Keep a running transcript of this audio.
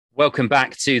Welcome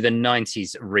back to the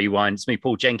 90s Rewind. It's me,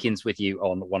 Paul Jenkins, with you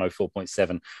on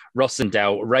 104.7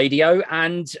 Rossendale Radio.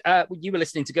 And you were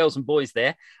listening to Girls and Boys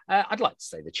there. I'd like to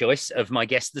say the choice of my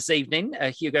guest this evening,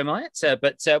 Hugo Myatt,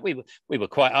 but we were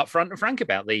quite upfront and frank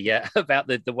about the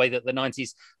way that the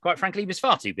 90s, quite frankly, was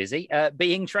far too busy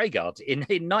being Treguard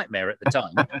in Nightmare at the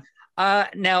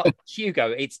time. Now,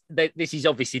 Hugo, this is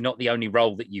obviously not the only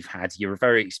role that you've had. You're a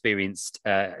very experienced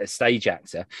stage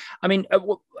actor. I mean,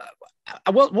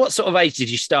 what sort of age did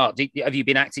you start? Have you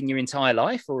been acting your entire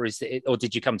life, or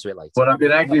did you come to it later? Well, I've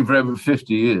been acting for over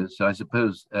 50 years, so I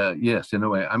suppose, yes, in a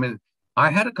way. I mean, I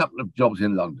had a couple of jobs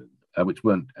in London, which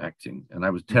weren't acting, and I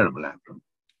was terrible at them.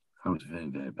 I was very,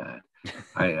 very bad.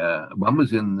 One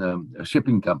was in a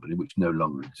shipping company, which no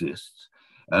longer exists.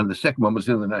 And the second one was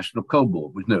in the National Coal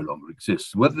Board, which no longer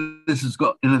exists. Whether this has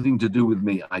got anything to do with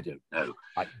me, I don't know.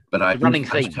 But I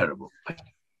was terrible.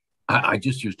 I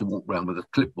just used to walk around with a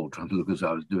clipboard trying to look as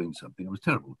I was doing something. It was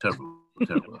terrible.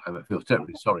 I feel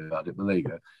terribly sorry about it, but there you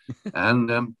go. And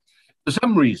for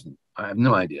some reason, I have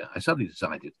no idea, I suddenly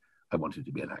decided I wanted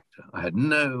to be an actor. I had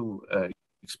no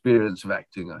experience of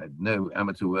acting. I had no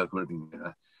amateur work or anything like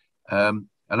that.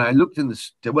 And I looked in the...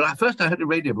 Well, at first I heard a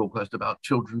radio broadcast about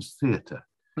children's theatre.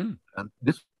 And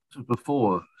this was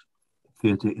before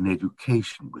theatre in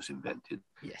education was invented.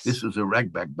 Yes. This was a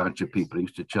ragbag bunch of people who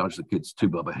used to charge the kids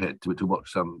 £2 a head to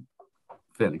watch some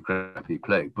fairly crappy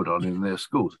play put on in their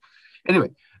schools. Anyway,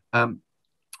 I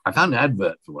found an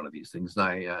advert for one of these things,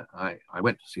 and I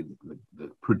went to see the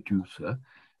producer,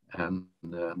 and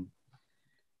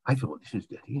I thought, this is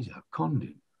dead easy. I've conned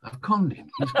him.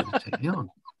 He's going to take me on.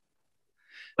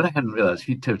 But I hadn't realised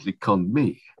he'd totally conned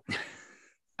me.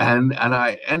 And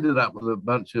I ended up with a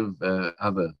bunch of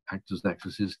other actors and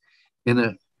actresses in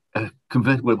a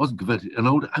converted, well, it wasn't converted, an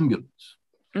old ambulance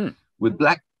with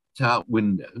blacked out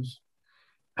windows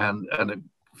and a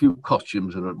few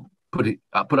costumes and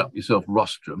put up yourself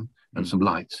rostrum and some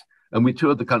lights. And we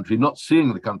toured the country, not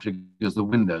seeing the country because the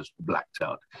windows were blacked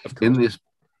out, in this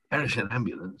perishing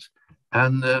ambulance,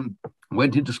 and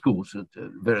went into schools at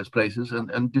various places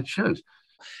and did shows.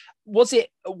 Was it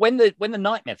when the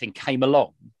Nightmare thing came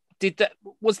along?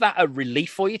 Was that a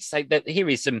relief for you to say that here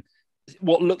is some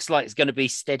what looks like it's going to be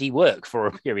steady work for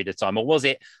a period of time, or was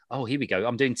it? Oh, here we go.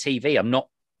 I'm doing TV. I'm not.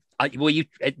 Did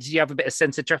you have a bit of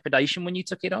sense of trepidation when you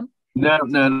took it on? No.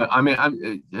 I mean,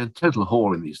 I'm a total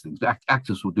whore in these things.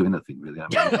 Actors will do anything really.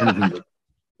 I mean,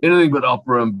 anything but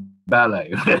opera and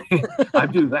ballet.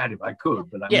 I'd do that if I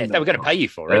could. But they were going to pay you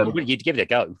for it. You'd give it a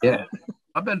go. Yeah.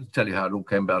 I better tell you how it all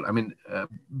came about. I mean,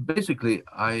 basically,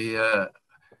 I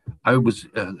was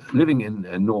living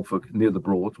in Norfolk near the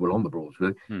Broads, well, on the Broads,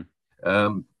 really.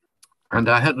 And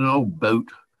I had an old boat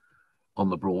on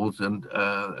the Broads, and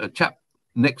a chap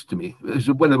next to me,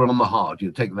 when they were on the hard,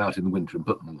 you'd take them out in the winter and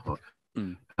put them on the hard,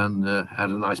 and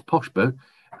had a nice posh boat.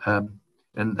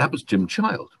 And that was Tim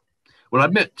Child. Well,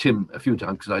 I'd met Tim a few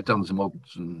times because I'd done some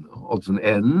odds and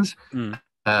ends.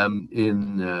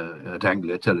 At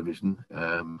Anglia Television.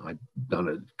 I'd done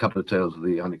a couple of tales of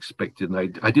the unexpected,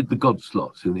 and I did the God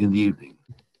slots in the evening.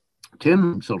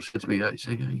 Tim sort of said to me,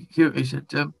 he said,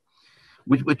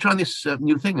 we're trying this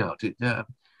new thing out. It's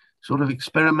sort of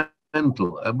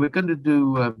experimental, and we're going to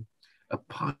do a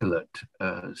pilot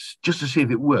just to see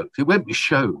if it works. It won't be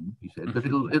shown, he said, but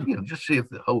it'll just see if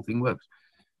the whole thing works.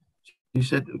 He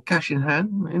said, cash in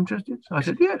hand, interested? So I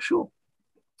said, yeah, sure.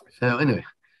 So anyway,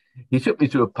 he took me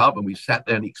to a pub and we sat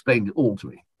there and he explained it all to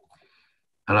me.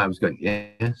 And I was going,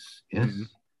 yes.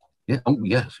 Yeah, oh,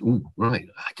 yes. Oh, right.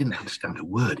 I didn't understand a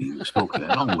word he was talking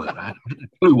about. I had no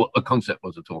clue what the concept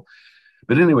was at all.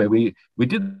 But anyway, we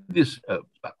did this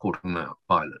about quarter of an hour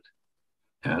pilot.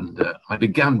 And I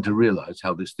began to realize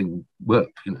how this thing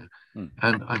worked,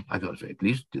 And I got very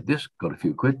pleased, did this, got a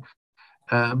few quid.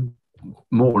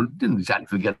 More, didn't exactly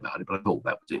forget about it, but I thought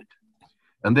that was it.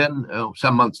 And then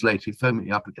some months later, he phoned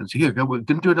me up and said, here, we're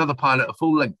going to do another pilot, a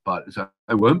full-length pilot. So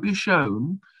I won't be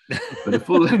shown, but a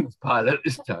full-length pilot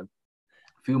this time.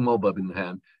 A few more bob in the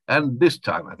hand. And this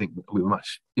time, I think we were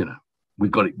much, we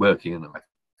got it working, and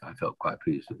I felt quite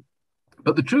pleased with it.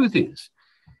 But the truth is,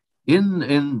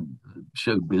 in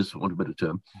showbiz, for want of a better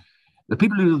term, the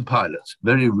people who do the pilots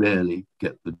very rarely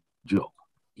get the job.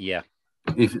 Yeah.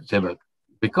 If it's ever,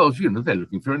 because, they're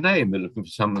looking for a name, they're looking for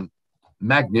some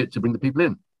magnet to bring the people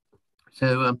in.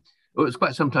 So it was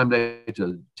quite some time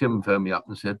later, Tim phoned me up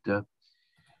and said,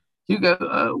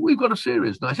 Hugo, we've got a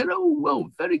series. And I said, oh,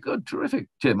 well, very good, terrific,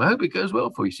 Tim. I hope it goes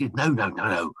well for you. He said,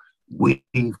 no.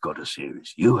 We've got a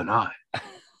series, you and I.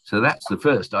 So that's the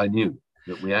first I knew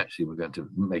that we actually were going to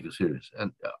make a series.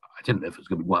 And I didn't know if it was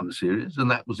going to be one series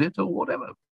and that was it or whatever.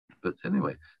 But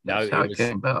anyway, No, that's how it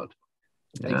came about.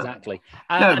 Yeah. Exactly.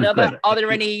 No, And are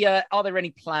there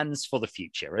any plans for the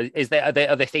future? Are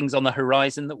there things on the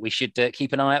horizon that we should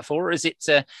keep an eye out for, or is it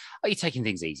are you taking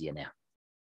things easier now?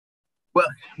 Well,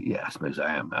 yeah, I suppose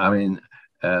I am. I mean,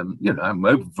 I'm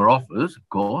open for offers, of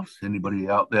course. Anybody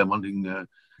out there wanting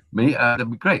me,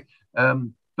 that'd be great.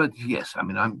 But yes, I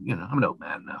mean, I'm an old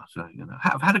man now, so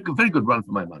I've had a very good run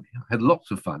for my money. I had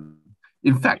lots of fun.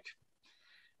 In fact,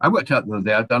 I worked out the other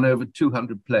day I've done over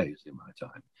 200 plays in my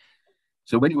time.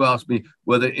 So when you ask me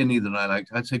were there any that I liked,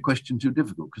 I'd say question too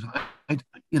difficult because I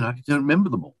don't remember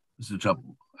them all. This is the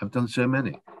trouble. I've done so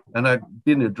many, and I've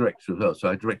been a director as well, so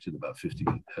I directed about 50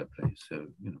 plays. So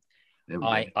there we go.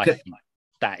 I think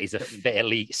that is a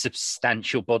fairly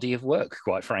substantial body of work,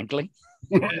 quite frankly.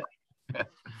 We're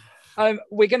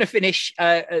going to finish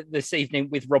this evening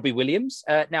with Robbie Williams.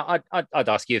 Now, I'd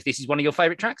ask you if this is one of your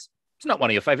favourite tracks. It's not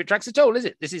one of your favourite tracks at all, is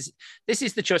it? This is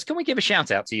the choice. Can we give a shout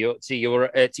out to your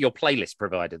playlist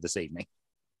provider this evening?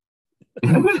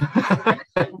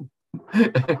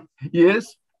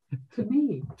 Yes. To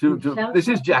me. This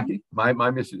is Jackie, my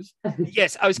missus.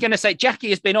 Yes, I was going to say Jackie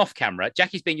has been off camera.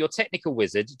 Jackie's been your technical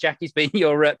wizard. Jackie's been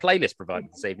your playlist provider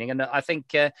this evening, and I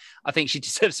think she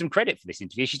deserves some credit for this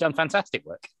interview. She's done fantastic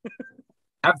work.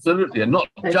 Absolutely, and not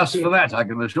Thank just you. for that, I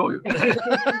can assure you.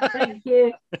 Thank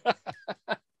you.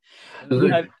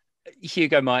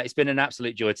 Hugo, Myatt, it's been an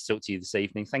absolute joy to talk to you this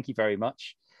evening. Thank you very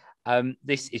much.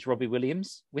 This is Robbie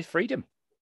Williams with Freedom.